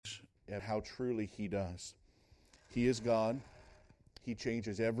at how truly He does. He is God. He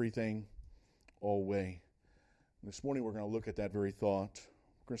changes everything always. This morning we're going to look at that very thought.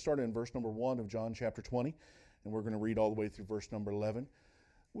 We're going to start in verse number 1 of John chapter 20, and we're going to read all the way through verse number 11.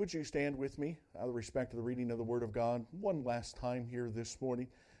 Would you stand with me out of respect to the reading of the Word of God one last time here this morning,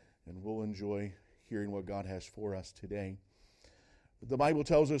 and we'll enjoy hearing what God has for us today. The Bible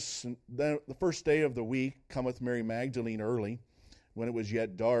tells us, the first day of the week cometh Mary Magdalene early, when it was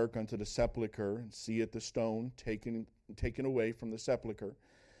yet dark, unto the sepulchre, and seeth the stone taken away from the sepulchre.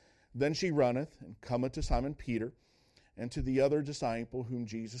 Then she runneth, and cometh to Simon Peter, and to the other disciple whom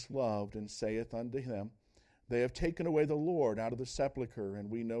Jesus loved, and saith unto them, They have taken away the Lord out of the sepulchre, and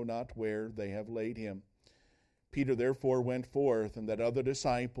we know not where they have laid him. Peter therefore went forth, and that other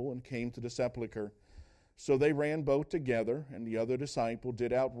disciple, and came to the sepulchre. So they ran both together, and the other disciple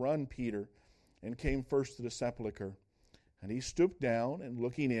did outrun Peter, and came first to the sepulchre. And he stooped down, and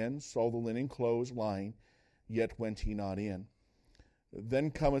looking in, saw the linen clothes lying, yet went he not in.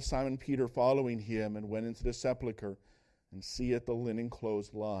 Then cometh Simon Peter following him, and went into the sepulchre, and seeth the linen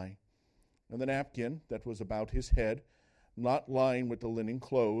clothes lie, and the napkin that was about his head, not lying with the linen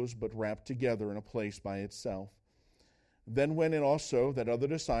clothes, but wrapped together in a place by itself. Then went in also that other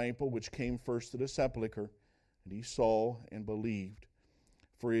disciple which came first to the sepulchre, and he saw and believed.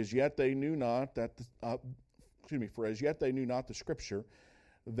 For as yet they knew not the Scripture,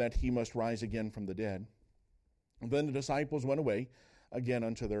 that he must rise again from the dead. And then the disciples went away again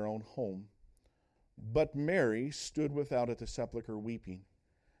unto their own home. But Mary stood without at the sepulchre weeping.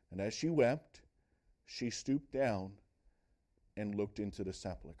 And as she wept, she stooped down and looked into the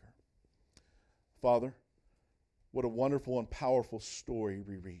sepulchre. Father, what a wonderful and powerful story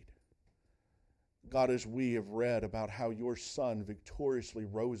we read. God, as we have read about how your Son victoriously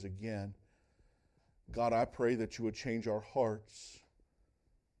rose again, God, I pray that you would change our hearts.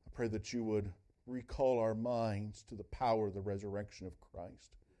 I pray that you would recall our minds to the power of the resurrection of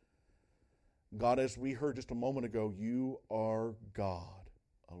Christ. God, as we heard just a moment ago, you are God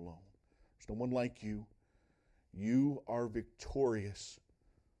alone. There's no one like you. You are victorious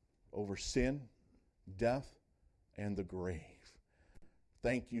over sin, death, and the grave.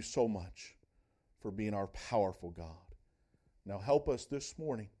 Thank you so much for being our powerful God. Now help us this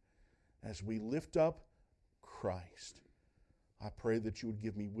morning as we lift up Christ. I pray that you would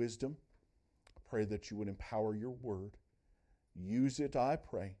give me wisdom. I pray that you would empower your word. Use it, I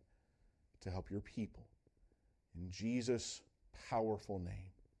pray, to help your people. In Jesus' powerful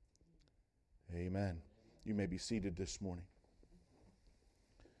name, amen. You may be seated this morning.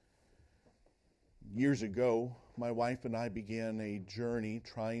 Years ago, my wife and I began a journey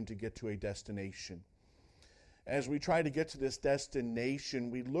trying to get to a destination. As we tried to get to this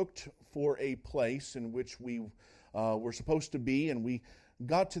destination, we looked for a place in which we were supposed to be, and we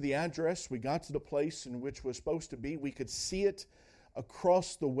got to the address, we got to the place in which we're supposed to be. We could see it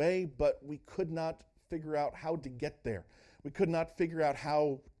across the way, but we could not figure out how to get there. We could not figure out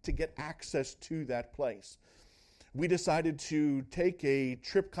how to get access to that place. We decided to take a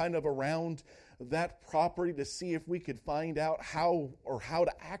trip kind of around that property to see if we could find out how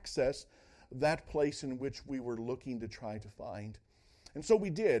to access that place in which we were looking to try to find. And so we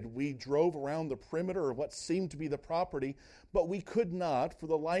did. We drove around the perimeter of what seemed to be the property, but we could not, for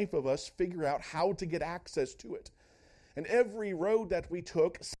the life of us, figure out how to get access to it. And every road that we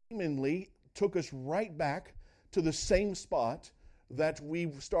took seemingly took us right back to the same spot that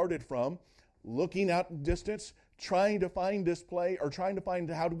we started from, looking out in distance, trying to find this place, or trying to find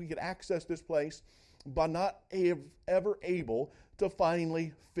how do we get access this place, but not ever able to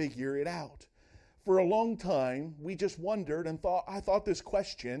finally figure it out. For a long time, we just wondered and I thought this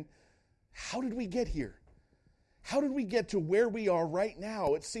question, how did we get here? How did we get to where we are right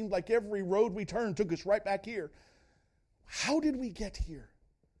now? It seemed like every road we turned took us right back here. How did we get here?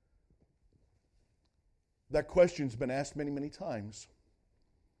 That question's been asked many, many times.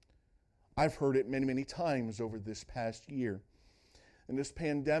 I've heard it many, many times over this past year. And this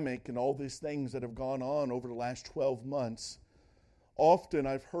pandemic and all these things that have gone on over the last 12 months, often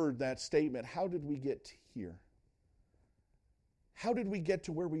I've heard that statement, how did we get here? How did we get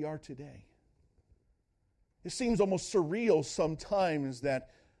to where we are today? It seems almost surreal sometimes that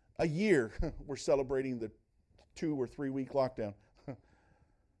a year we're celebrating the 2 or 3 week lockdown.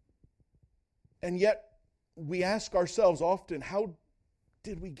 And yet we ask ourselves often, how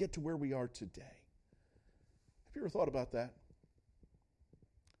did we get to where we are today? Have you ever thought about that?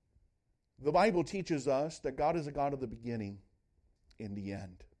 The Bible teaches us that God is a God of the beginning and the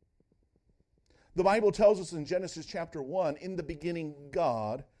end. The Bible tells us in Genesis chapter 1, in the beginning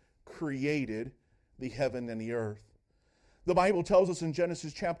God created the heaven and the earth. The Bible tells us in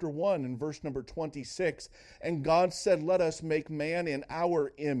Genesis chapter 1 and verse number 26, "And God said, Let us make man in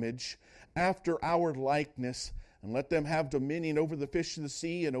our image, after our likeness, and let them have dominion over the fish of the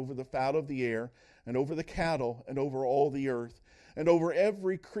sea, and over the fowl of the air, and over the cattle, and over all the earth, and over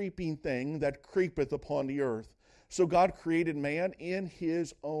every creeping thing that creepeth upon the earth." So God created man in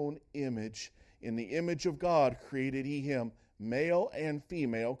his own image. In the image of God created he him. Male and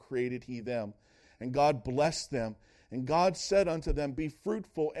female created he them. And God blessed them. And God said unto them, Be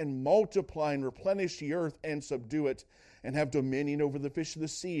fruitful, and multiply, and replenish the earth, and subdue it, and have dominion over the fish of the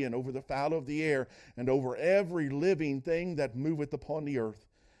sea, and over the fowl of the air, and over every living thing that moveth upon the earth.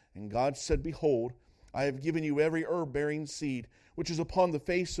 And God said, Behold, I have given you every herb bearing seed, which is upon the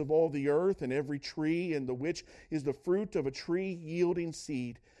face of all the earth, and every tree, in the which is the fruit of a tree yielding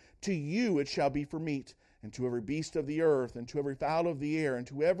seed. To you it shall be for meat, and to every beast of the earth, and to every fowl of the air, and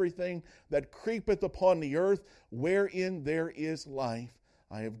to everything that creepeth upon the earth, wherein there is life.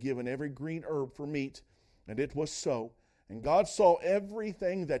 I have given every green herb for meat. And it was so. And God saw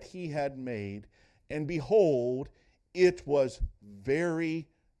everything that he had made, and behold, it was very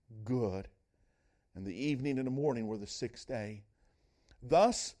good. And the evening and the morning were the sixth day.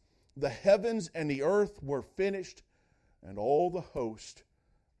 Thus the heavens and the earth were finished, and all the host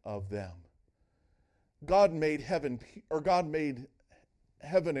of them. God made heaven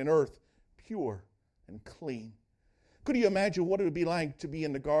and earth pure and clean. Could you imagine what it would be like to be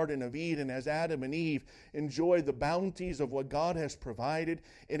in the Garden of Eden as Adam and Eve enjoy the bounties of what God has provided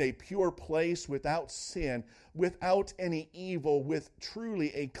in a pure place without sin, without any evil, with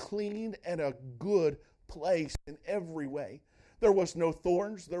truly a clean and a good place in every way? There was no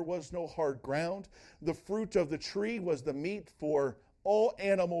thorns, there was no hard ground. The fruit of the tree was the meat for all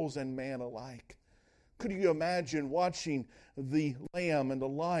animals and man alike. Could you imagine watching the lamb and the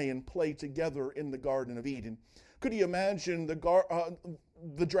lion play together in the Garden of Eden? Could you imagine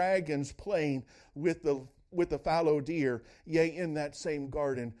the dragons playing with the fallow deer, yea, in that same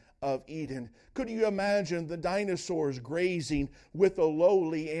Garden of Eden? Could you imagine the dinosaurs grazing with the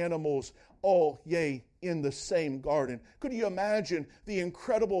lowly animals, all, yea, in the same garden? Could you imagine the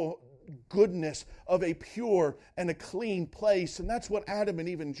incredible goodness of a pure and a clean place? And that's what Adam and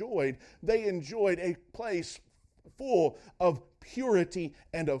Eve enjoyed. They enjoyed a place full of purity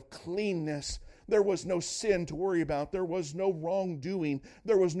and of cleanness. There was no sin to worry about. There was no wrongdoing.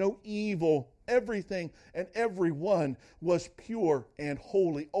 There was no evil. Everything and everyone was pure and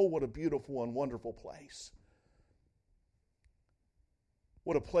holy. Oh, what a beautiful and wonderful place.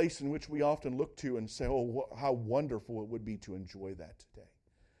 What a place in which we often look to and say, oh, how wonderful it would be to enjoy that today.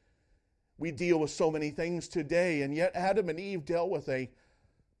 We deal with so many things today, and yet Adam and Eve dealt with a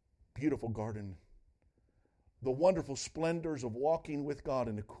beautiful garden. The wonderful splendors of walking with God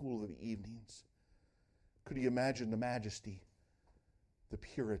in the cool of the evenings. Could you imagine the majesty, the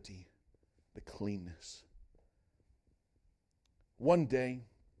purity, the cleanness? One day,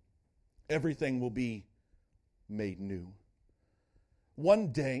 everything will be made new.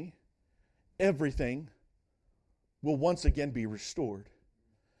 One day, everything will once again be restored.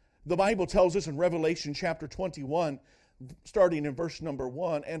 The Bible tells us in Revelation chapter 21, starting in verse number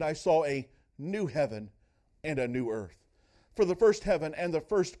 1, "And I saw a new heaven and a new earth. For the first heaven and the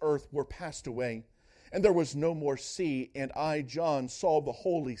first earth were passed away, and there was no more sea. And I, John, saw the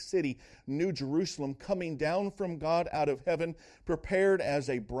holy city, New Jerusalem, coming down from God out of heaven, prepared as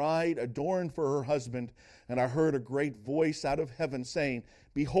a bride adorned for her husband. And I heard a great voice out of heaven saying,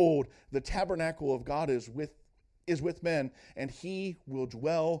 Behold, the tabernacle of God is with men, and he will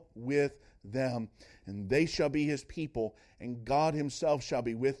dwell with them. And they shall be his people, and God himself shall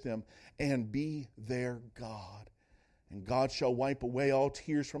be with them, and be their God. And God shall wipe away all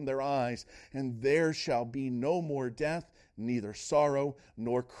tears from their eyes, and there shall be no more death, neither sorrow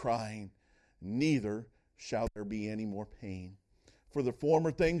nor crying, neither shall there be any more pain. For the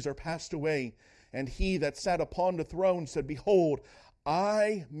former things are passed away. And he that sat upon the throne said, Behold,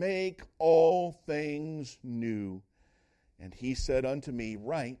 I make all things new. And he said unto me,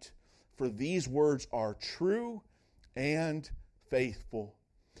 Write, for these words are true and faithful.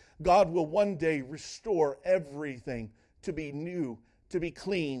 God will one day restore everything to be new, to be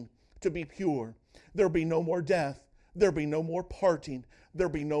clean, to be pure. There'll be no more death. There'll be no more parting.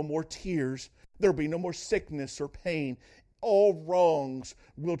 There'll be no more tears. There'll be no more sickness or pain. all wrongs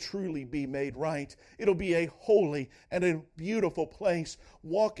will truly be made right. It'll be a holy and a beautiful place,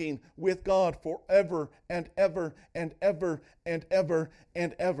 walking with God forever and ever and ever and ever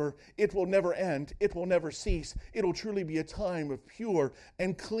and ever. It will never end. It will never cease. It'll truly be a time of pure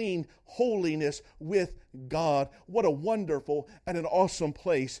and clean holiness with God. What a wonderful and an awesome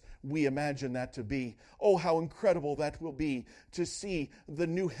place we imagine that to be. Oh, how incredible that will be to see the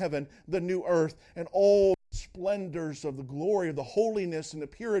new heaven, the new earth, and all splendors of the glory of the holiness and the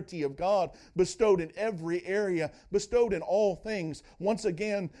purity of God bestowed in every area, bestowed in all things. Once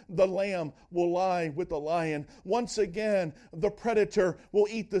again, the lamb will lie with the lion. Once again, the predator will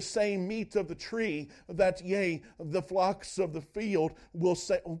eat the same meat of the tree that, yea, the flocks of the field will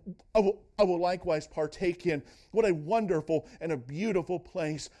say, I will likewise partake in. What a wonderful and a beautiful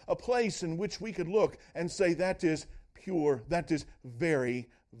place, a place in which we could look and say, that is pure, that is very,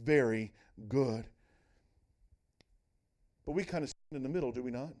 very good. But we kind of stand in the middle, do we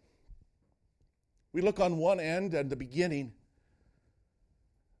not? We look on one end at the beginning,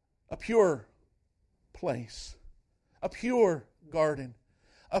 a pure place, a pure garden,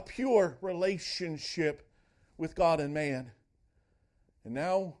 a pure relationship with God and man. And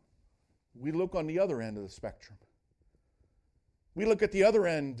now we look on the other end of the spectrum. We look at the other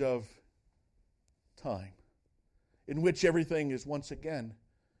end of time, in which everything is once again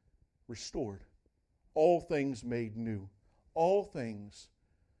restored, all things made new, all things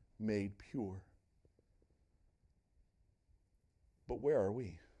made pure. But where are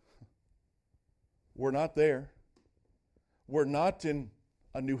we? We're not there. We're not in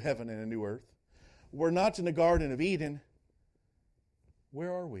a new heaven and a new earth. We're not in the Garden of Eden.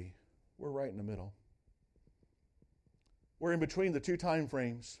 Where are we? We're right in the middle. We're in between the two time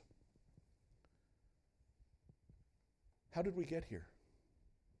frames. How did we get here?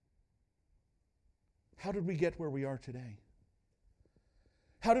 How did we get where we are today?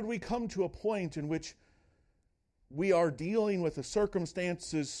 How did we come to a point in which we are dealing with the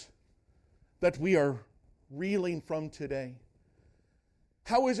circumstances that we are reeling from today?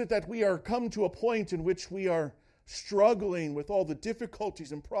 How is it that we are come to a point in which we are struggling with all the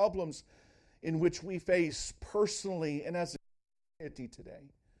difficulties and problems in which we face personally and as a society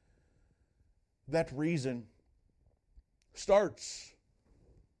today? That reason starts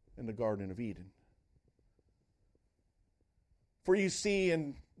in the Garden of Eden. For you see,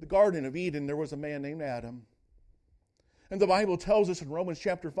 in the Garden of Eden, there was a man named Adam. And the Bible tells us in Romans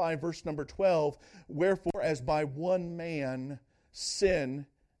chapter 5, verse number 12, wherefore as by one man sin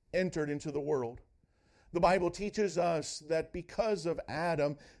entered into the world. The Bible teaches us that because of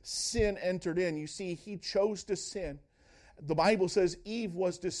Adam, sin entered in. You see, he chose to sin. The Bible says Eve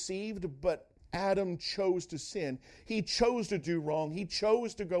was deceived, but Adam chose to sin. He chose to do wrong. He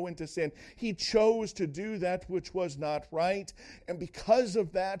chose to go into sin. He chose to do that which was not right. And because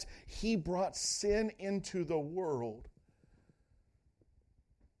of that, he brought sin into the world.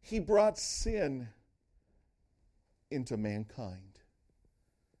 He brought sin into mankind.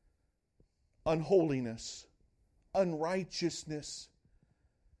 Unholiness, unrighteousness.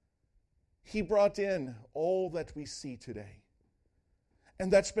 He brought in all that we see today.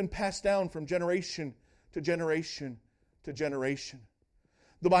 And that's been passed down from generation to generation to generation.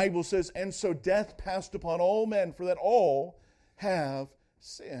 The Bible says, and so death passed upon all men, for that all have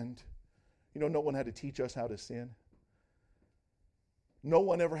sinned. You know, no one had to teach us how to sin. No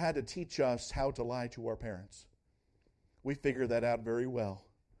one ever had to teach us how to lie to our parents. We figured that out very well.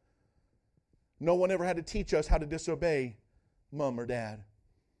 No one ever had to teach us how to disobey mom or dad.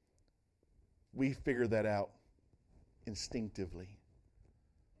 We figured that out instinctively.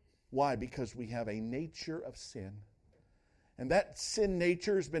 Why? Because we have a nature of sin. And that sin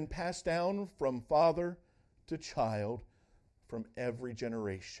nature has been passed down from father to child from every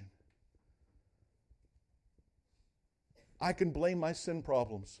generation. I can blame my sin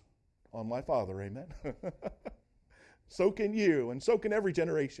problems on my father, amen? So can you, and so can every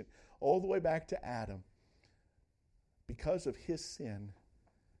generation, all the way back to Adam. Because of his sin,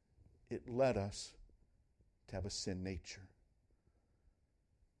 it led us to have a sin nature.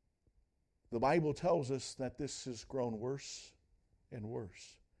 The Bible tells us that this has grown worse and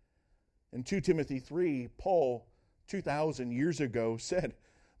worse. In 2 Timothy 3, Paul, 2,000 years ago, said,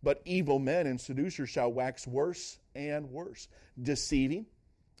 but evil men and seducers shall wax worse and worse, deceiving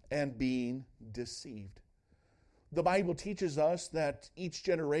and being deceived. The Bible teaches us that each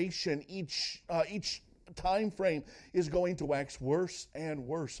generation, each time frame is going to wax worse and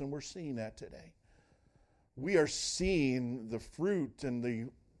worse, and we're seeing that today. We are seeing the fruit and the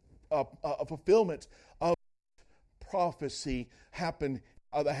fulfillment of prophecy happen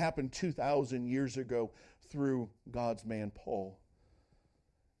that happened 2,000 years ago through God's man Paul.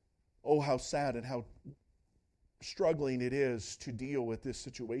 Oh, how sad and how struggling it is to deal with this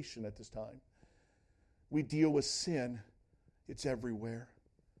situation at this time. We deal with sin. It's everywhere.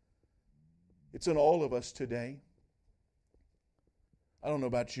 It's in all of us today. I don't know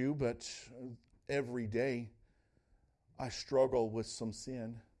about you, but every day I struggle with some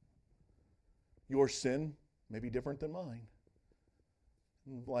sin. Your sin may be different than mine,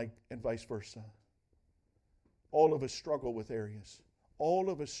 and vice versa. All of us struggle with areas. All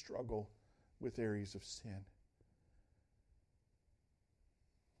of us struggle with areas of sin.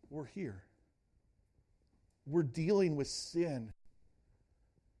 We're here. We're dealing with sin.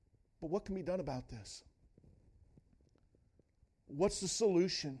 But what can be done about this? What's the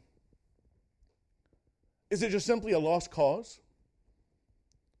solution? Is it just simply a lost cause?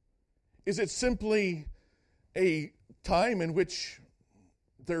 Is it simply a time in which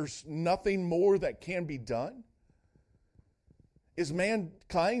there's nothing more that can be done? Is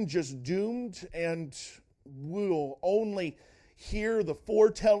mankind just doomed and will only hear the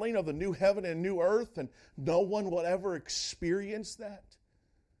foretelling of the new heaven and new earth and no one will ever experience that?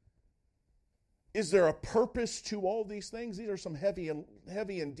 Is there a purpose to all these things? These are some heavy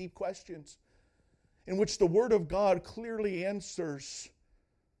and deep questions in which the Word of God clearly answers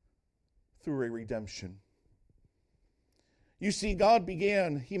through a redemption. You see, God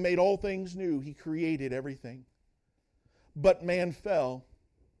began, He made all things new. He created everything. But man fell.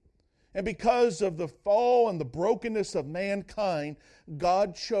 And because of the fall and the brokenness of mankind,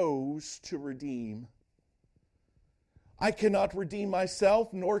 God chose to redeem. I cannot redeem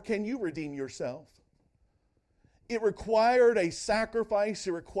myself, nor can you redeem yourself. It required a sacrifice.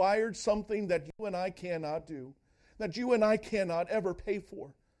 It required something that you and I cannot do, that you and I cannot ever pay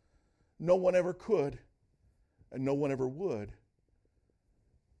for. No one ever could, and no one ever would,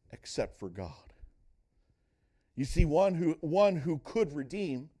 except for God. You see, one who could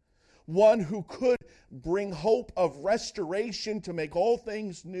redeem, one who could bring hope of restoration to make all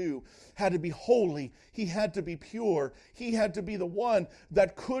things new, had to be holy. He had to be pure. He had to be the one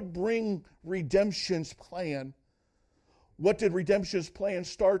that could bring redemption's plan. What did redemption's plan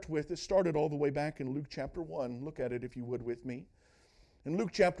start with? It started all the way back in Luke chapter 1. Look at it if you would with me. In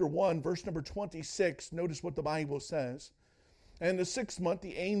Luke chapter 1, verse number 26, notice what the Bible says. And in the 6th month,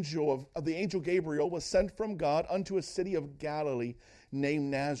 the angel Gabriel was sent from God unto a city of Galilee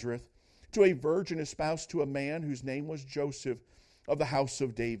named Nazareth, to a virgin espoused to a man whose name was Joseph, of the house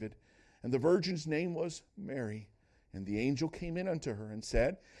of David. And the virgin's name was Mary. And the angel came in unto her and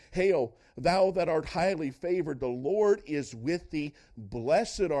said, Hail, thou that art highly favored, the Lord is with thee.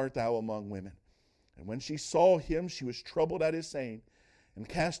 Blessed art thou among women. And when she saw him, she was troubled at his saying, and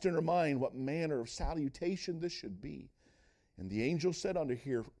cast in her mind what manner of salutation this should be. And the angel said unto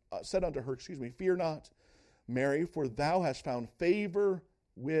her, Fear not, Mary, for thou hast found favor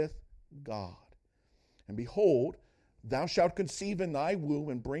with God. And behold, thou shalt conceive in thy womb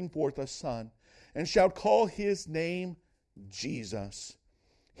and bring forth a son, and shalt call his name Jesus.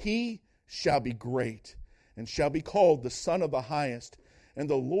 He shall be great, and shall be called the Son of the Highest. And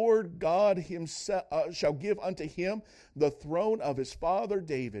the Lord God himself shall give unto him the throne of his father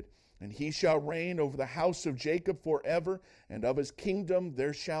David, and he shall reign over the house of Jacob forever, and of his kingdom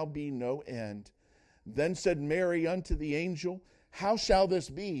there shall be no end. Then said Mary unto the angel, How shall this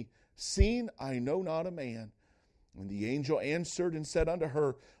be, seeing I know not a man? And the angel answered and said unto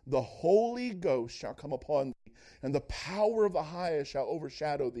her, The Holy Ghost shall come upon thee, and the power of the Highest shall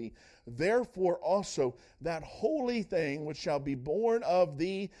overshadow thee. Therefore also that holy thing which shall be born of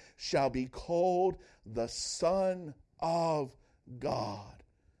thee shall be called the Son of God.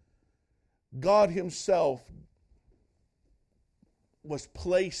 God himself was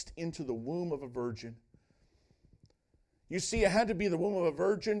placed into the womb of a virgin. You see, it had to be the womb of a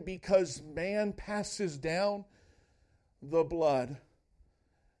virgin because man passes down the blood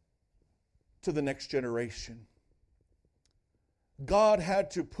to the next generation. God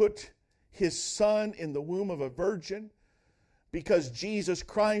had to put his Son in the womb of a virgin because Jesus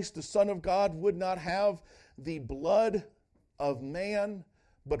Christ, the Son of God, would not have the blood of man,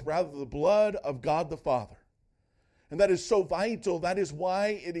 but rather the blood of God the Father. And that is so vital. That is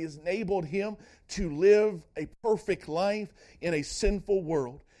why it has enabled him to live a perfect life in a sinful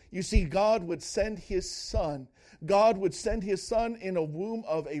world. You see, God would send his Son. God would send his Son in a womb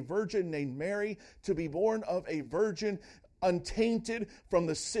of a virgin named Mary to be born of a virgin, untainted from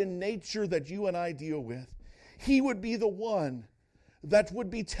the sin nature that you and I deal with. He would be the one that would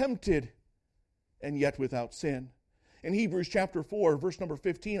be tempted and yet without sin. In Hebrews chapter 4, verse number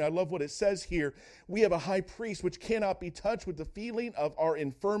 15, I love what it says here. We have a high priest which cannot be touched with the feeling of our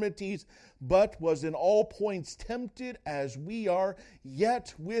infirmities, but was in all points tempted as we are,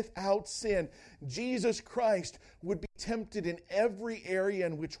 yet without sin. Jesus Christ would be tempted in every area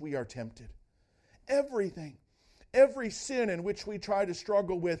in which we are tempted. Everything. Every sin in which we try to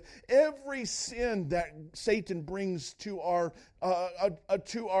struggle with, every sin that Satan brings to our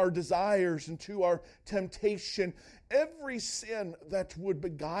desires and to our temptation, every sin that would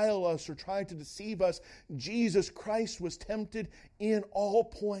beguile us or try to deceive us, Jesus Christ was tempted in all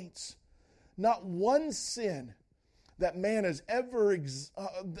points. Not one sin that man has ever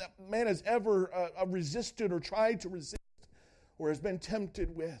resisted or tried to resist or has been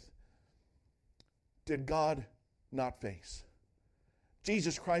tempted with did God not face.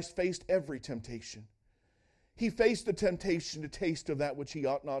 Jesus Christ faced every temptation. He faced the temptation to taste of that which he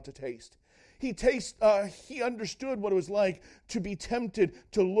ought not to taste. He understood what it was like to be tempted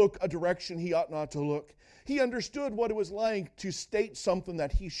to look a direction he ought not to look. He understood what it was like to state something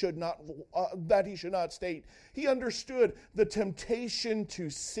that he should not state. He understood the temptation to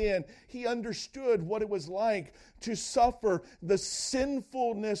sin. He understood what it was like to suffer the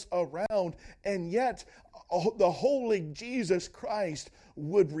sinfulness around, and yet the holy Jesus Christ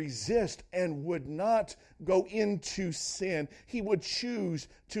would resist and would not go into sin. He would choose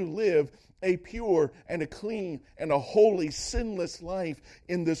to live a pure and a clean and a holy, sinless life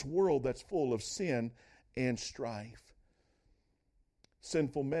in this world that's full of sin and strife.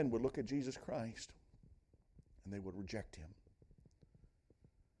 Sinful men would look at Jesus Christ and they would reject him.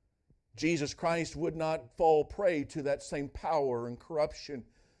 Jesus Christ would not fall prey to that same power and corruption,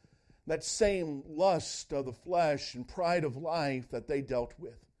 that same lust of the flesh and pride of life that they dealt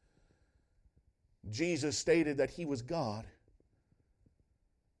with. Jesus stated that he was God.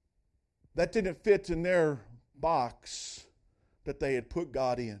 That didn't fit in their box that they had put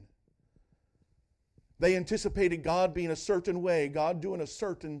God in. They anticipated God being a certain way, God doing a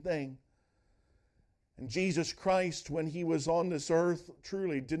certain thing. And Jesus Christ, when he was on this earth,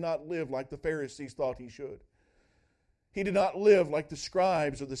 truly did not live like the Pharisees thought he should. He did not live like the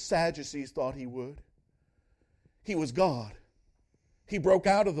scribes or the Sadducees thought he would. He was God. He broke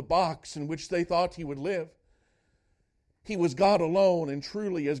out of the box in which they thought he would live. He was God alone, and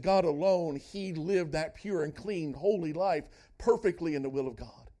truly as God alone, he lived that pure and clean, holy life perfectly in the will of God.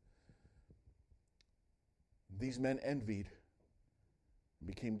 These men envied and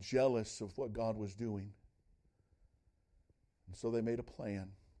became jealous of what God was doing. And so they made a plan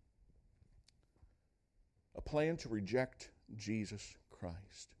to reject Jesus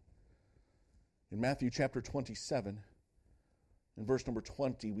Christ. In Matthew chapter 27, in verse number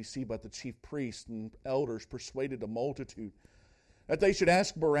 20, we see about the chief priests and elders persuaded a multitude that they should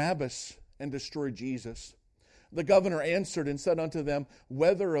ask Barabbas and destroy Jesus. The governor answered and said unto them,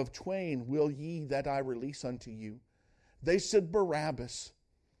 Whether of twain will ye that I release unto you? They said, Barabbas.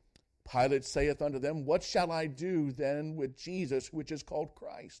 Pilate saith unto them, What shall I do then with Jesus, which is called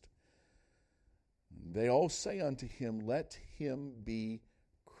Christ? They all say unto him, Let him be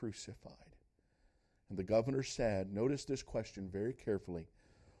crucified. And the governor said, notice this question very carefully,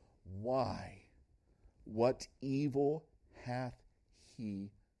 Why? What evil hath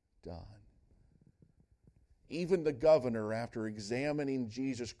he done? Even the governor, after examining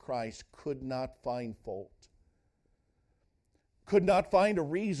Jesus Christ, could not find fault. Could not find a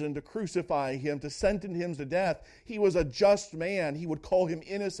reason to crucify him, to sentence him to death. He was a just man. He would call him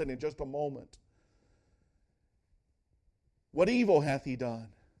innocent in just a moment. What evil hath he done?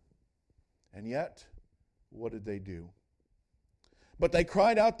 And yet, what did they do? But they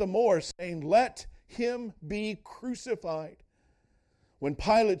cried out the more, saying, Let him be crucified. When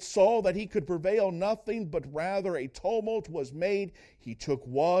Pilate saw that he could prevail nothing, but rather a tumult was made, he took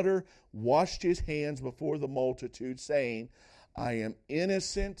water, washed his hands before the multitude, saying, I am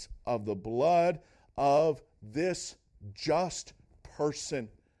innocent of the blood of this just person.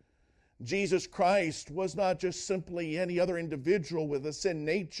 Jesus Christ was not just simply any other individual with a sin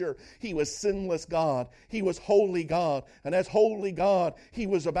nature. He was sinless God. He was holy God. And as holy God, he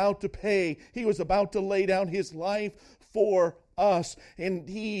was about to pay. He was about to lay down his life for us. And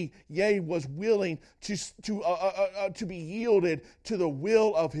he, was willing to be yielded to the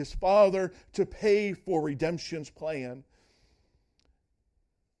will of his Father to pay for redemption's plan.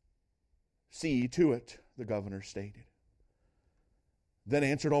 See ye to it, the governor stated. Then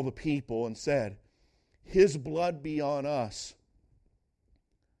answered all the people and said, His blood be on us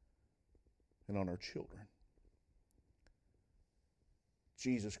and on our children.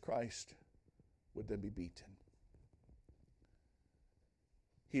 Jesus Christ would then be beaten.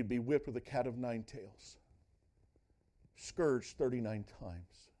 He'd be whipped with a cat of nine tails. scourged 39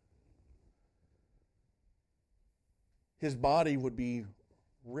 times. His body would be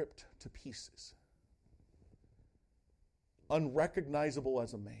ripped to pieces, unrecognizable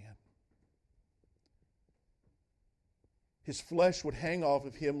as a man. His flesh would hang off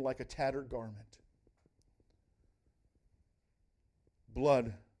of him like a tattered garment.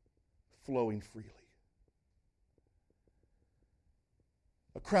 Blood flowing freely.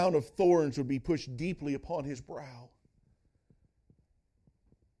 A crown of thorns would be pushed deeply upon his brow,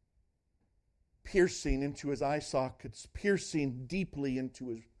 piercing into his eye sockets, piercing deeply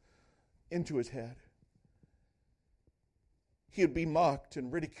into his head. He would be mocked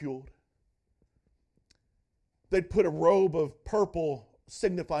and ridiculed. They'd put a robe of purple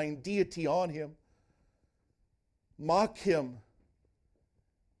signifying deity on him, mock him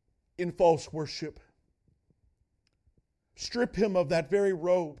in false worship, strip him of that very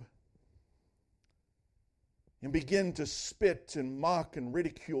robe, and begin to spit and mock and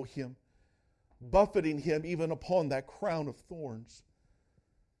ridicule him, buffeting him even upon that crown of thorns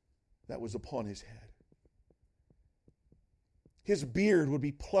that was upon his head. His beard would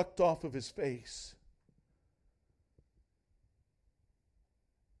be plucked off of his face.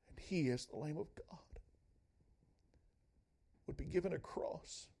 And he, as the Lamb of God, would be given a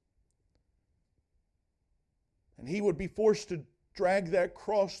cross. And he would be forced to drag that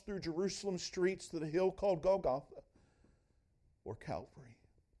cross through Jerusalem's streets to the hill called Golgotha or Calvary.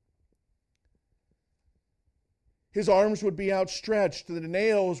 His arms would be outstretched, and the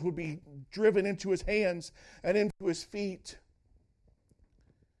nails would be driven into his hands and into his feet.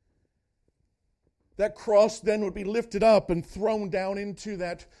 That cross then would be lifted up and thrown down into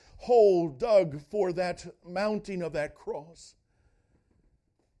that hole dug for that mounting of that cross.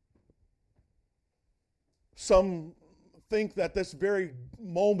 Some think that this very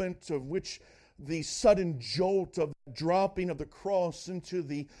moment of which the sudden jolt of the dropping of the cross into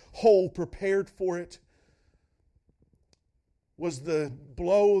the hole prepared for it was the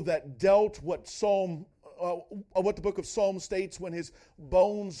blow that dealt what the book of Psalms states when his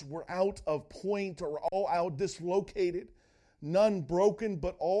bones were out of point or all out dislocated, none broken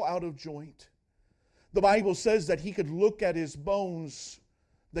but all out of joint. The Bible says that he could look at his bones,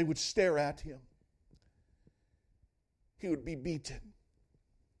 they would stare at him. He would be beaten.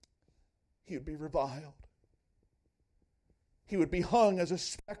 He would be reviled. He would be hung as a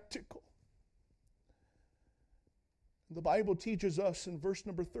spectacle. The Bible teaches us in verse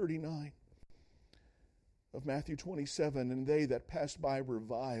number 39 of Matthew 27, and they that passed by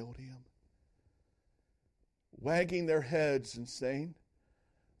reviled him, wagging their heads and saying,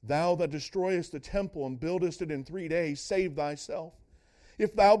 Thou that destroyest the temple and buildest it in 3 days, save thyself.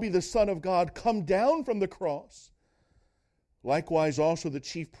 If thou be the Son of God, come down from the cross. Likewise also the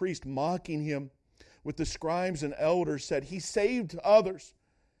chief priest, mocking him with the scribes and elders, said, He saved others,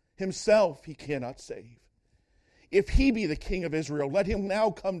 himself he cannot save. If he be the King of Israel, let him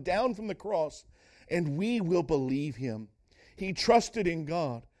now come down from the cross, and we will believe him. He trusted in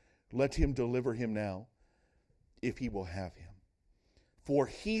God. Let him deliver him now, if he will have him. For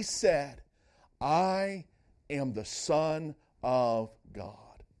he said, I am the Son of God.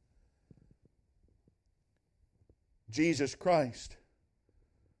 Jesus Christ,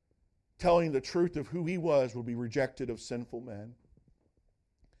 telling the truth of who he was, would be rejected of sinful men.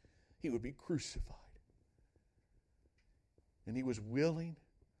 He would be crucified. And he was willing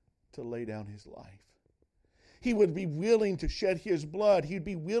to lay down his life. He would be willing to shed his blood. He'd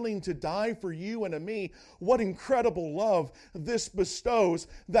be willing to die for you and me. What incredible love this bestows,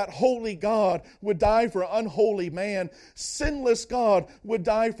 that holy God would die for unholy man. Sinless God would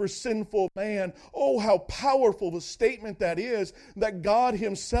die for sinful man. Oh, how powerful the statement that is, that God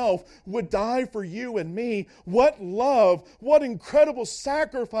himself would die for you and me. What love, what incredible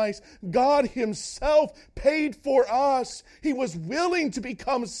sacrifice. God himself paid for us. He was willing to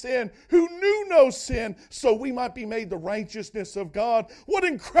become sin, who knew no sin, so we might be made the righteousness of God. What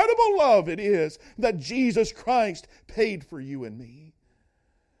incredible love it is that Jesus Christ paid for you and me.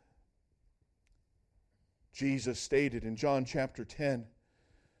 Jesus stated in John chapter 10,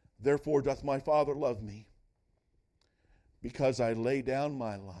 Therefore doth my Father love me, because I lay down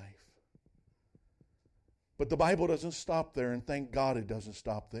my life. But the Bible doesn't stop there, and thank God it doesn't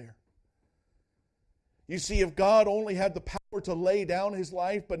stop there. You see, if God only had the power to lay down his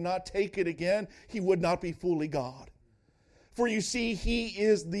life but not take it again, he would not be fully God. For you see, he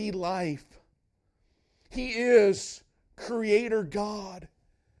is the life. He is Creator God.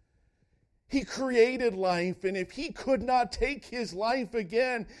 He created life, and if he could not take his life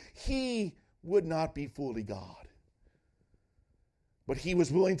again, he would not be fully God. But he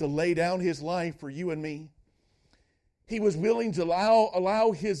was willing to lay down his life for you and me. He was willing to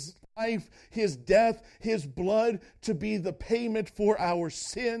allow His life, His death, His blood to be the payment for our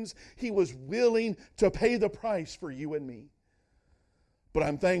sins. He was willing to pay the price for you and me. But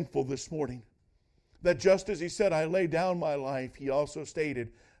I'm thankful this morning that just as He said, I lay down my life, He also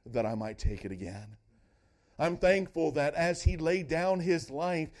stated that I might take it again. I'm thankful that as He laid down His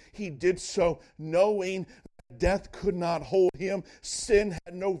life, He did so knowing that death could not hold Him. Sin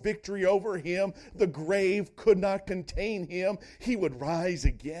had no victory over Him. The grave could not contain Him. He would rise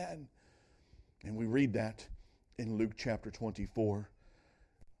again. And we read that in Luke chapter 24.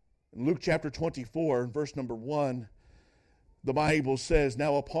 In Luke chapter 24, verse number 1, the Bible says,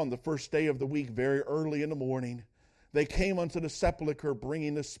 Now upon the first day of the week, very early in the morning, they came unto the sepulchre,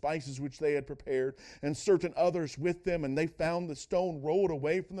 bringing the spices which they had prepared, and certain others with them, and they found the stone rolled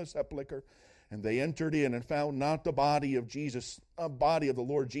away from the sepulchre. And they entered in and found not the body of the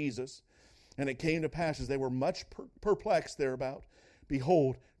Lord Jesus. And it came to pass, as they were much perplexed thereabout,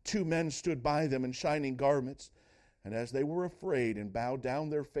 behold, 2 men stood by them in shining garments. And as they were afraid and bowed down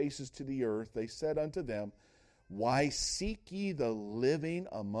their faces to the earth, they said unto them, Why seek ye the living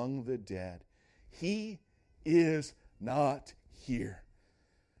among the dead? He is not here,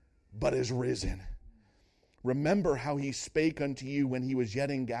 but is risen. Remember how He spake unto you when He was yet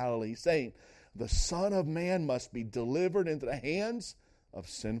in Galilee, saying, The Son of Man must be delivered into the hands of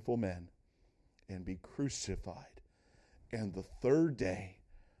sinful men, and be crucified, and the third day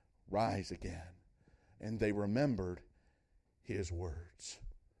rise again. And they remembered His words.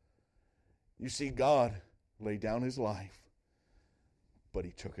 You see, God laid down His life, but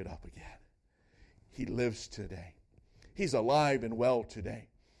He took it up again. He lives today. He's alive and well today.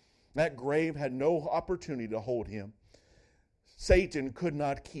 That grave had no opportunity to hold Him. Satan could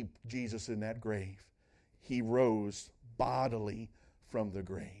not keep Jesus in that grave. He rose bodily from the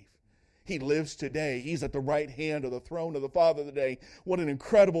grave. He lives today. He's at the right hand of the throne of the Father today. What an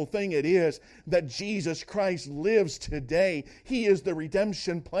incredible thing it is that Jesus Christ lives today. He is the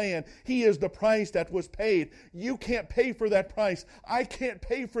redemption plan. He is the price that was paid. You can't pay for that price. I can't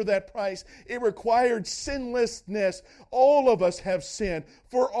pay for that price. It required sinlessness. All of us have sinned,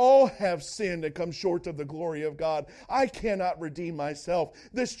 for all have sinned and come short of the glory of God. I cannot redeem myself.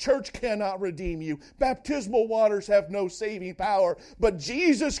 This church cannot redeem you. Baptismal waters have no saving power, but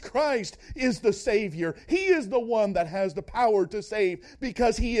Jesus Christ is the Savior. He is the one that has the power to save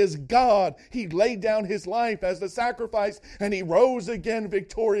because He is God. He laid down His life as the sacrifice and He rose again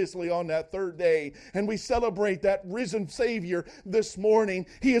victoriously on that third day. And we celebrate that risen Savior this morning.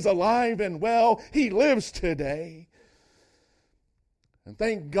 He is alive and well. He lives today. And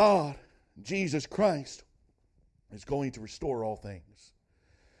thank God, Jesus Christ is going to restore all things.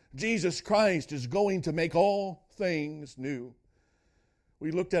 Jesus Christ is going to make all things new. We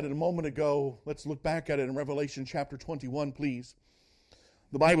looked at it a moment ago. Let's look back at it in Revelation chapter 21, please.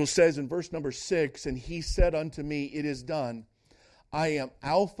 The Bible says in verse number 6, And He said unto me, It is done. I am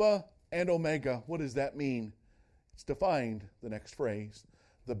Alpha and Omega. What does that mean? It's defined, the next phrase.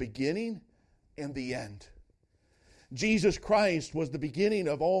 The beginning and the end. Jesus Christ was the beginning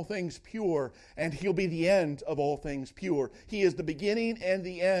of all things pure, and He'll be the end of all things pure. He is the beginning and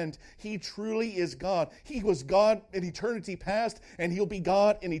the end. He truly is God. He was God in eternity past, and He'll be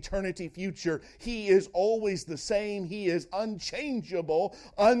God in eternity future. He is always the same. He is unchangeable,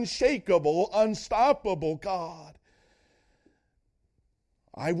 unshakable, unstoppable God.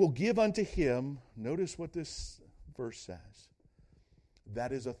 I will give unto Him, notice what this verse says,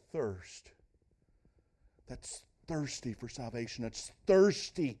 that is a thirst. That's thirsty for salvation. It's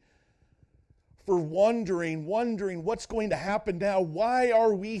thirsty for wondering what's going to happen now. Why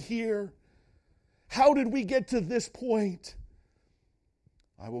are we here? How did we get to this point?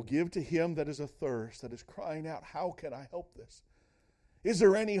 I will give to him that is athirst, that is crying out, how can I help this? Is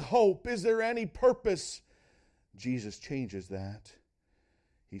there any hope? Is there any purpose? Jesus changes that.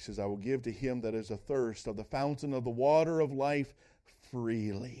 He says, I will give to him that is athirst of the fountain of the water of life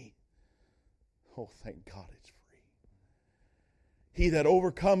freely. Oh, thank God it's free. He that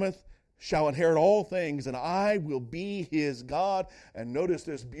overcometh shall inherit all things, and I will be his God. And notice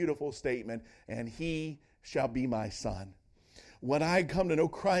this beautiful statement, and he shall be my son. When I come to know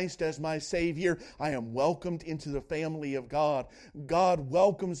Christ as my Savior, I am welcomed into the family of God. God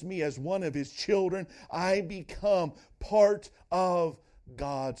welcomes me as one of His children. I become part of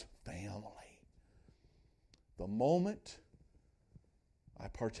God's family. The moment I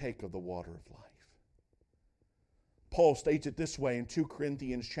partake of the water of life. Paul states it this way in 2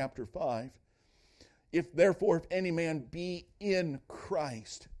 Corinthians chapter 5. If any man be in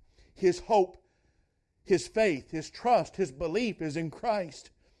Christ, his hope, his faith, his trust, his belief is in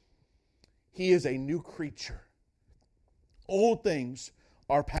Christ, he is a new creature. Old things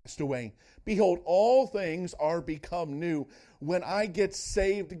are passed away. Behold, all things are become new. When I get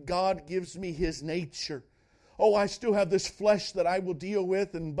saved, God gives me His nature. Oh, I still have this flesh that I will deal with,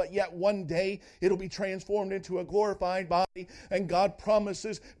 but yet one day it'll be transformed into a glorified body, and God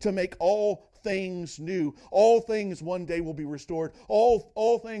promises to make all things new. All things one day will be restored.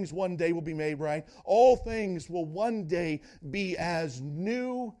 All things one day will be made right. All things will one day be as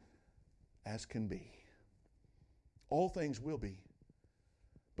new as can be. All things will be.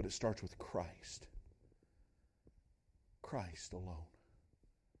 But it starts with Christ. Christ alone.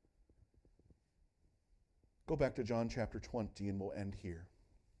 Go back to John chapter 20 and we'll end here.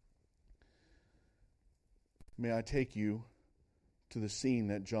 May I take you to the scene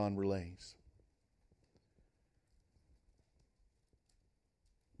that John relays.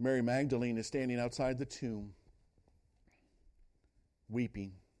 Mary Magdalene is standing outside the tomb,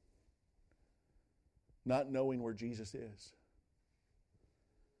 weeping, not knowing where Jesus is.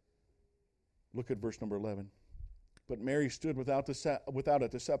 Look at verse number 11. But Mary stood without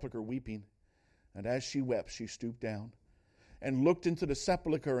at the sepulchre weeping, and as she wept, she stooped down and looked into the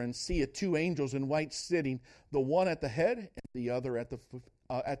sepulchre, and seeth two angels in white sitting, the one at the head and the other at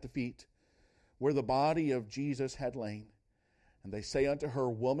the feet, where the body of Jesus had lain. And they say unto her,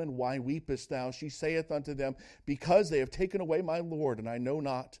 Woman, why weepest thou? She saith unto them, Because they have taken away my Lord, and I know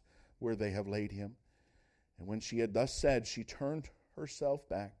not where they have laid him. And when she had thus said, she turned herself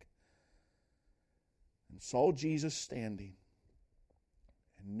back and saw Jesus standing,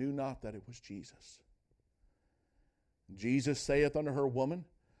 and knew not that it was Jesus. Jesus saith unto her, Woman,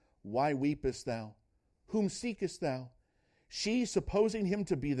 why weepest thou? Whom seekest thou? She, supposing him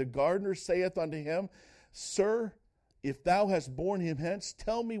to be the gardener, saith unto him, Sir, if thou hast borne him hence,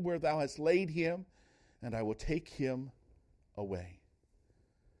 tell me where thou hast laid him, and I will take him away.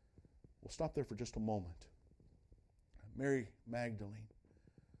 We'll stop there for just a moment. Mary Magdalene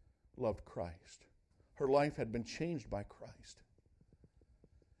loved Christ. Her life had been changed by Christ.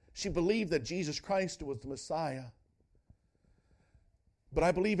 She believed that Jesus Christ was the Messiah. But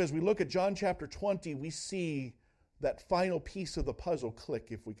I believe as we look at John chapter 20, we see that final piece of the puzzle click,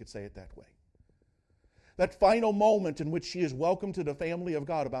 if we could say it that way. That final moment in which she is welcomed to the family of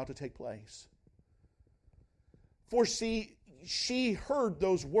God about to take place. For see, she heard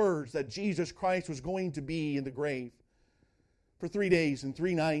those words that Jesus Christ was going to be in the grave for 3 days and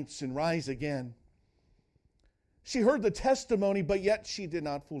 3 nights and rise again. She heard the testimony, but yet she did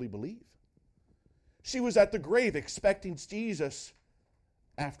not fully believe. She was at the grave expecting Jesus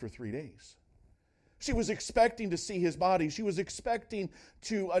after 3 days. She was expecting to see his body. She was expecting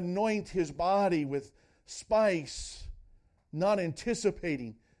to anoint his body with spice, not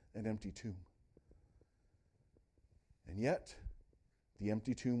anticipating an empty tomb. And yet, the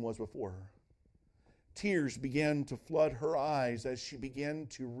empty tomb was before her. Tears began to flood her eyes as she began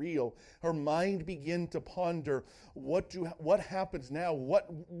to reel. Her mind began to ponder, what happens now?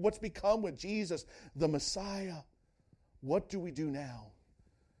 What's become with Jesus, the Messiah? What do we do now?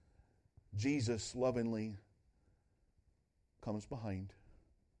 Jesus lovingly comes behind,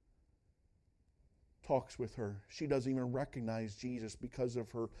 talks with her. She doesn't even recognize Jesus because of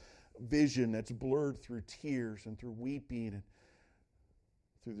her vision that's blurred through tears and through weeping and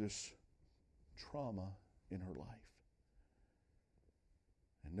through this trauma in her life.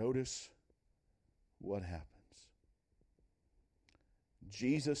 And notice what happens.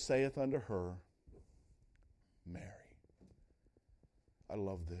 Jesus saith unto her, Mary. I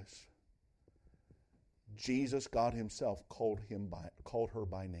love this. Jesus, God himself, called her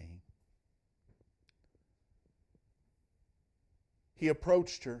by name. He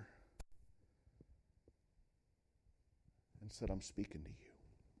approached her and said, I'm speaking to you.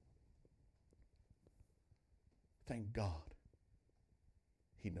 Thank God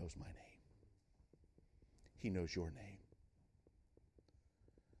he knows my name. He knows your name.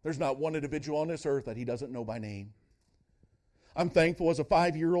 There's not one individual on this earth that he doesn't know by name. I'm thankful as a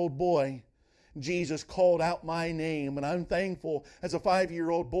 5-year-old boy, Jesus called out my name, and I'm thankful as a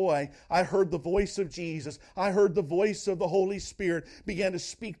 5-year-old boy, I heard the voice of Jesus. I heard the voice of the Holy Spirit began to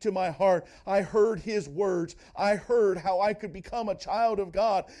speak to my heart. I heard his words. I heard how I could become a child of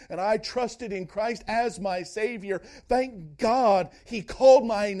God, and I trusted in Christ as my Savior. Thank God he called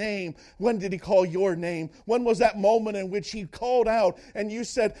my name. When did he call your name? When was that moment in which he called out and you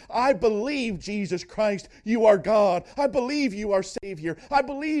said, I believe, Jesus Christ, you are God. I believe you are Savior. I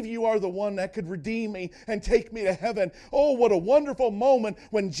believe you are the one that could redeem me and take me to heaven. Oh, what a wonderful moment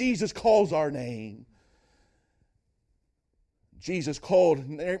when Jesus calls our name. Jesus called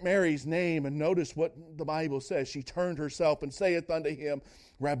Mary's name, and notice what the Bible says. She turned herself and saith unto him,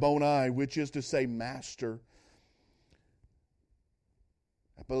 Rabboni, which is to say, Master.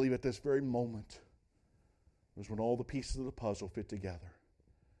 I believe at this very moment was when all the pieces of the puzzle fit together.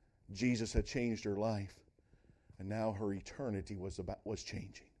 Jesus had changed her life, and now her eternity was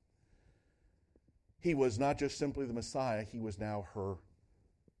changing. He was not just simply the Messiah, he was now her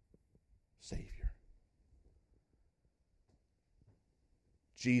Savior.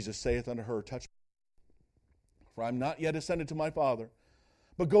 Jesus saith unto her, touch me, for I am not yet ascended to my Father,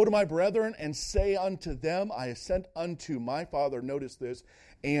 but go to my brethren and say unto them, I ascend unto my Father, notice this,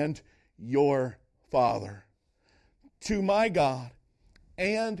 and your Father, to my God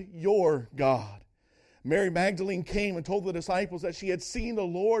and your God. Mary Magdalene came and told the disciples that she had seen the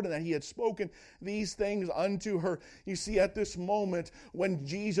Lord and that he had spoken these things unto her. You see, at this moment when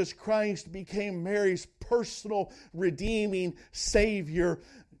Jesus Christ became Mary's personal redeeming Savior,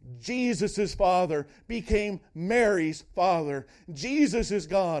 Jesus' Father became Mary's Father. Jesus'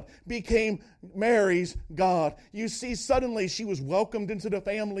 God became Mary's God. You see, suddenly she was welcomed into the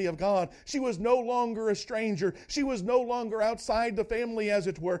family of God. She was no longer a stranger. She was no longer outside the family, as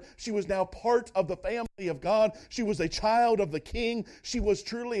it were. She was now part of the family of God. She was a child of the King. She was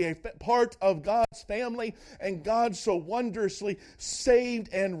truly a part of God's family, and God so wondrously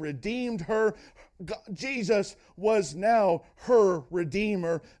saved and redeemed her. Jesus was now her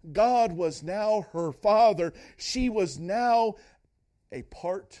Redeemer. God was now her Father. She was now a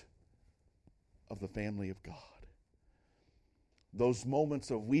part of the family of God. Those moments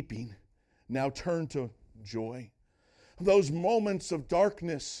of weeping now turn to joy. Those moments of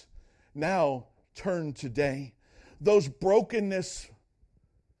darkness now turn to day. Those brokenness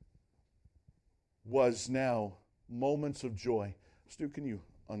was now moments of joy. Stu, can you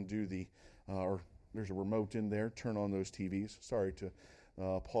undo there's a remote in there. Turn on those TVs. Sorry to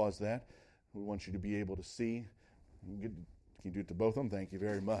pause that. We want you to be able to see. Can you do it to both of them? Thank you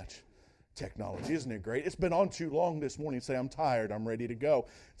very much. Technology, isn't it great? It's been on too long this morning. Say, I'm tired. I'm ready to go.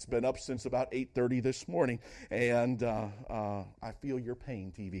 It's been up since about 8:30 this morning. And I feel your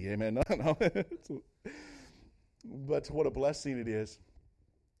pain, TV. Amen. No. But what a blessing it is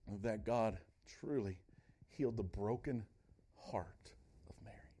that God truly healed the broken heart of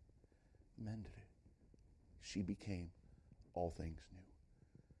Mary. Mended it. She became all things new.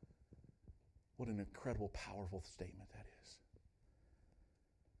 What an incredible, powerful statement that is.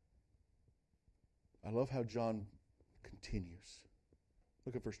 I love how John continues.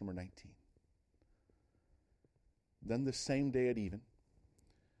 Look at verse number 19. Then the same day at even,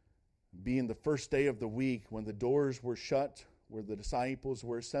 being the first day of the week, when the doors were shut, where the disciples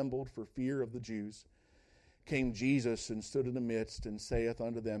were assembled for fear of the Jews, came Jesus and stood in the midst, and saith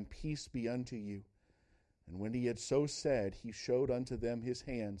unto them, Peace be unto you. And when he had so said, he showed unto them his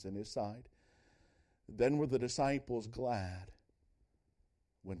hands and his side. Then were the disciples glad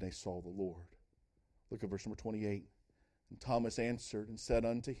when they saw the Lord. Look at verse number 28. And Thomas answered and said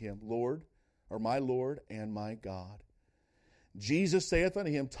unto him, Lord, or my Lord and my God. Jesus saith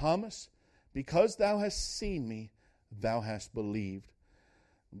unto him, Thomas, because thou hast seen me, thou hast believed.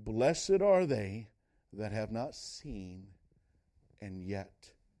 Blessed are they that have not seen and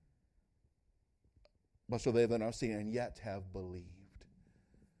yet. Blessed are they that have not seen and yet have believed.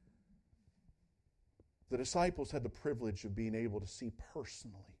 The disciples had the privilege of being able to see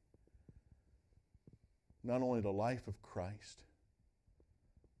personally not only the life of Christ,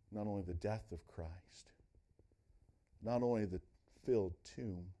 not only the death of Christ, not only the filled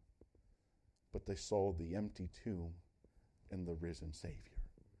tomb, but they saw the empty tomb and the risen Savior.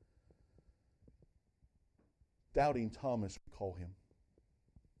 Doubting Thomas, we call him.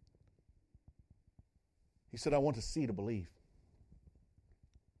 He said, I want to see to believe.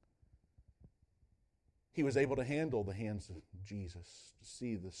 He was able to handle the hands of Jesus, to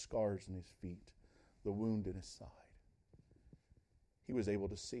see the scars in his feet, the wound in his side. He was able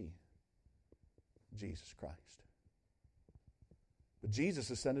to see Jesus Christ. But Jesus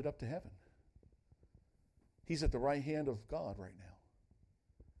ascended up to heaven. He's at the right hand of God right now.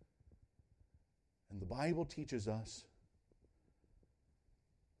 And the Bible teaches us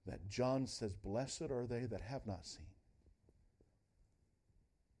that John says, Blessed are they that have not seen,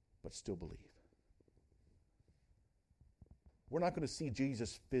 but still believe. We're not going to see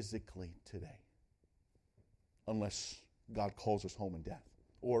Jesus physically today unless God calls us home in death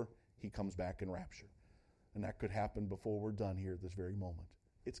or he comes back in rapture. And that could happen before we're done here at this very moment.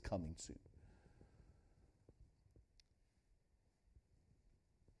 It's coming soon.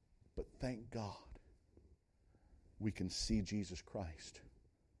 But thank God we can see Jesus Christ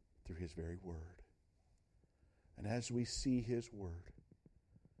through his very word. And as we see his word,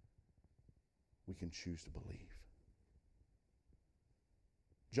 we can choose to believe.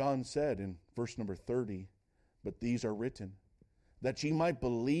 John said in verse number 30, But these are written, that ye might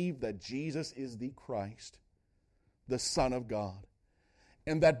believe that Jesus is the Christ, the Son of God,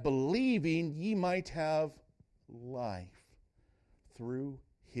 and that believing ye might have life through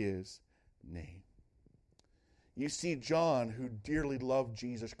his name. You see, John, who dearly loved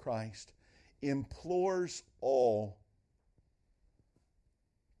Jesus Christ, implores all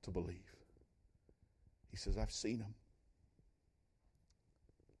to believe. He says, I've seen him.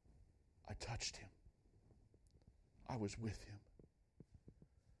 I touched him. I was with him.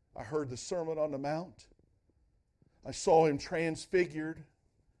 I heard the Sermon on the Mount. I saw him transfigured.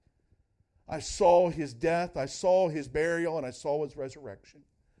 I saw his death. I saw his burial, and I saw his resurrection.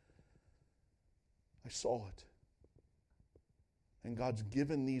 I saw it. And God's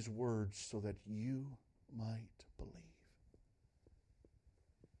given these words so that you might believe.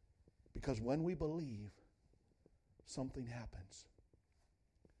 Because when we believe, something happens.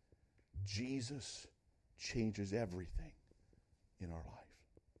 Jesus changes everything in our life.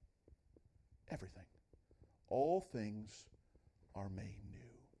 Everything. All things are made new.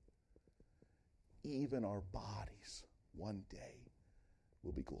 Even our bodies one day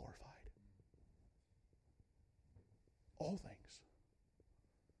will be glorified. All things.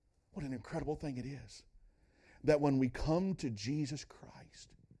 What an incredible thing it is that when we come to Jesus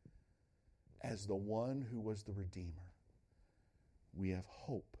Christ as the one who was the Redeemer, we have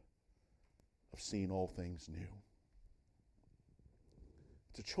hope of seeing all things new.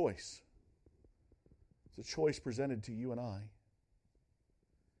 It's a choice. It's a choice presented to you and I.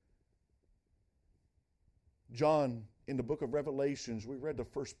 John, in the book of Revelations, we read the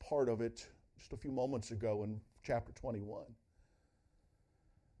first part of it just a few moments ago in chapter 21.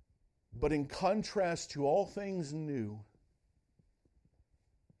 But in contrast to all things new,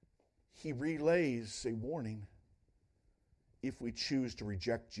 he relays a warning if we choose to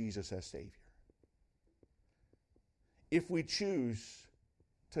reject Jesus as Savior. If we choose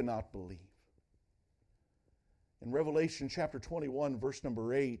to not believe. In Revelation chapter 21, verse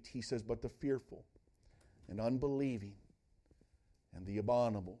number 8, he says, but the fearful and unbelieving and the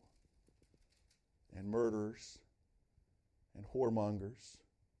abominable and murderers and whoremongers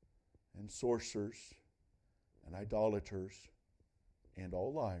and sorcerers and idolaters and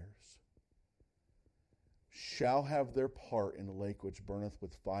all liars shall have their part in the lake which burneth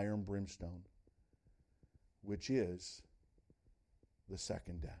with fire and brimstone, which is the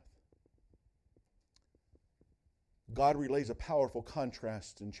second death. God relays a powerful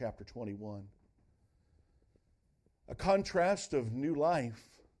contrast in chapter 21. A contrast of new life,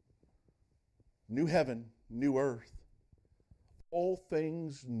 new heaven, new earth, all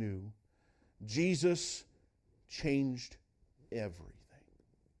things new. Jesus changed everything.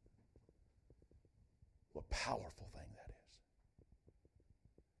 What a powerful thing that is.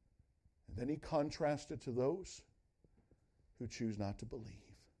 And then he contrasted to those who choose not to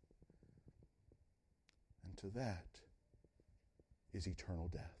believe. And to that is eternal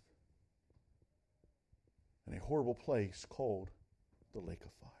death. And a horrible place called the lake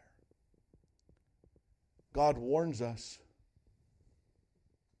of fire. God warns us,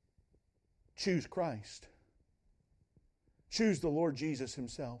 choose Christ. Choose the Lord Jesus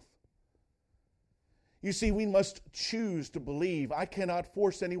himself. You see, we must choose to believe. I cannot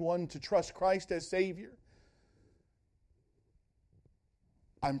force anyone to trust Christ as Savior.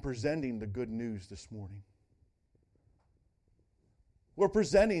 I'm presenting the good news this morning. We're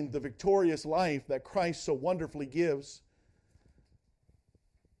presenting the victorious life that Christ so wonderfully gives.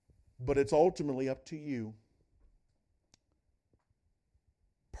 But it's ultimately up to you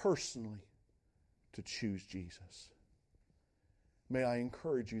personally to choose Jesus. May I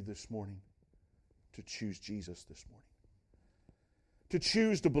encourage you this morning to choose Jesus this morning. To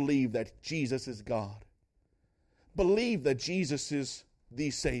choose to believe that Jesus is God. Believe that Jesus is the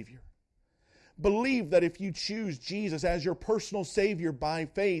Savior. Believe that if you choose Jesus as your personal Savior by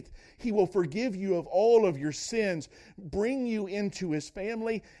faith, He will forgive you of all of your sins, bring you into His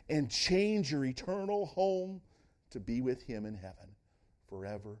family, and change your eternal home to be with Him in heaven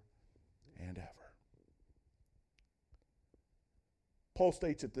forever and ever. Paul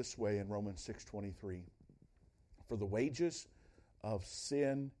states it this way in Romans 6:23. For the wages of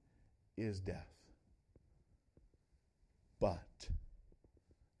sin is death. But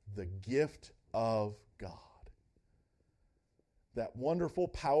the gift of God, that wonderful,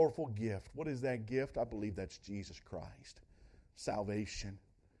 powerful gift, what is that gift? I believe that's Jesus Christ. Salvation.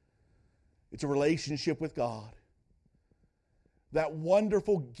 It's a relationship with God. That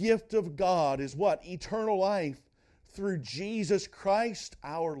wonderful gift of God is what? Eternal life through Jesus Christ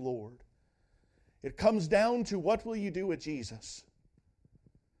our Lord. It comes down to what will you do with Jesus?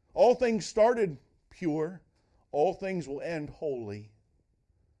 All things started pure. All things will end wholly.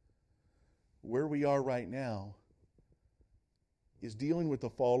 Where we are right now is dealing with the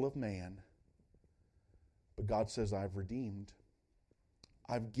fall of man. But God says, I've redeemed.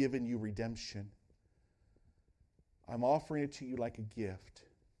 I've given you redemption. I'm offering it to you like a gift.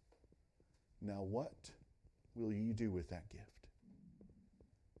 Now what will you do with that gift?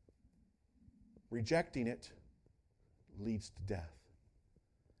 Rejecting it leads to death.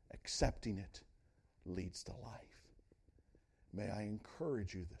 Accepting it leads to life. May I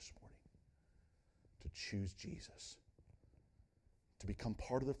encourage you this morning to choose Jesus, to become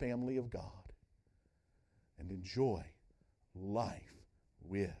part of the family of God, and enjoy life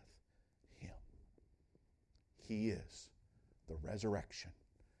with Him. He is the resurrection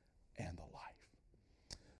and the life.